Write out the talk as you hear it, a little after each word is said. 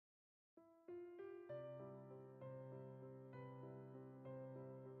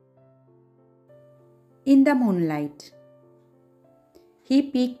In the moonlight. He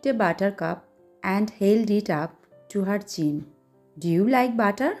picked a buttercup and held it up to her chin. Do you like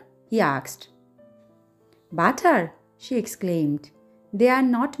butter? He asked. Butter, she exclaimed. They are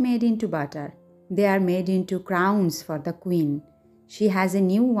not made into butter. They are made into crowns for the queen. She has a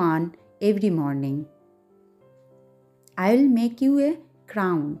new one every morning. I'll make you a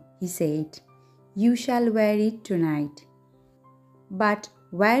crown, he said. You shall wear it tonight. But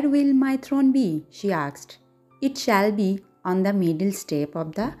where will my throne be? She asked. It shall be on the middle step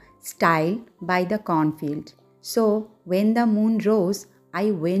of the stile by the cornfield. So when the moon rose,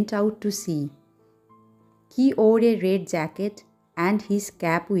 I went out to see. He wore a red jacket and his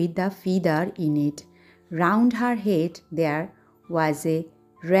cap with a feather in it. Round her head there was a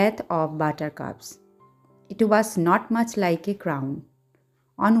wreath of buttercups. It was not much like a crown.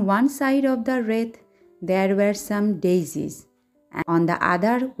 On one side of the wreath there were some daisies, and on the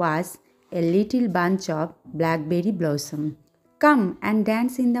other was a little bunch of blackberry blossom. Come and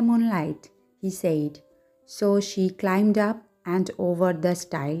dance in the moonlight, he said. So she climbed up and over the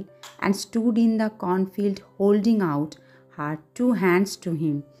stile and stood in the cornfield holding out her two hands to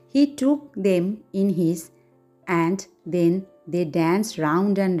him. He took them in his, and then they danced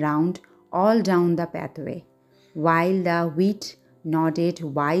round and round all down the pathway, while the wheat nodded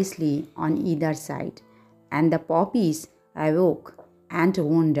wisely on either side, and the poppies awoke and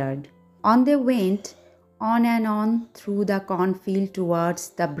wondered. On they went, on and on through the cornfield towards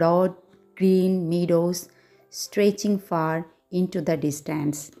the broad green meadows stretching far into the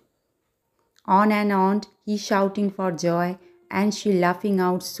distance. On and on, he shouting for joy, and she laughing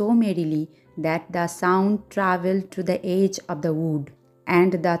out so merrily that the sound travelled to the edge of the wood,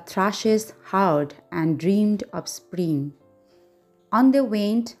 and the thrushes heard and dreamed of spring. On they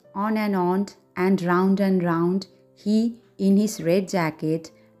went, on and round, he in his red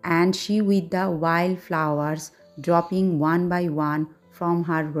jacket, and she with the wild flowers dropping one by one from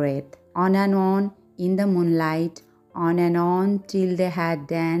her wreath. On and on in the moonlight, on and on till they had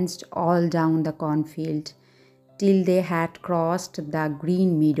danced all down the cornfield, till they had crossed the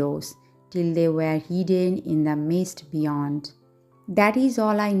green meadows, till they were hidden in the mist beyond. That is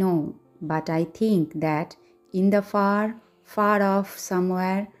all I know, but I think that in the far, far off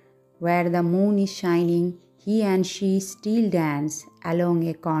somewhere where the moon is shining, he and she still dance along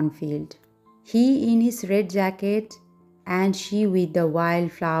a cornfield. He in his red jacket and she with the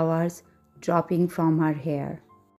wild flowers dropping from her hair.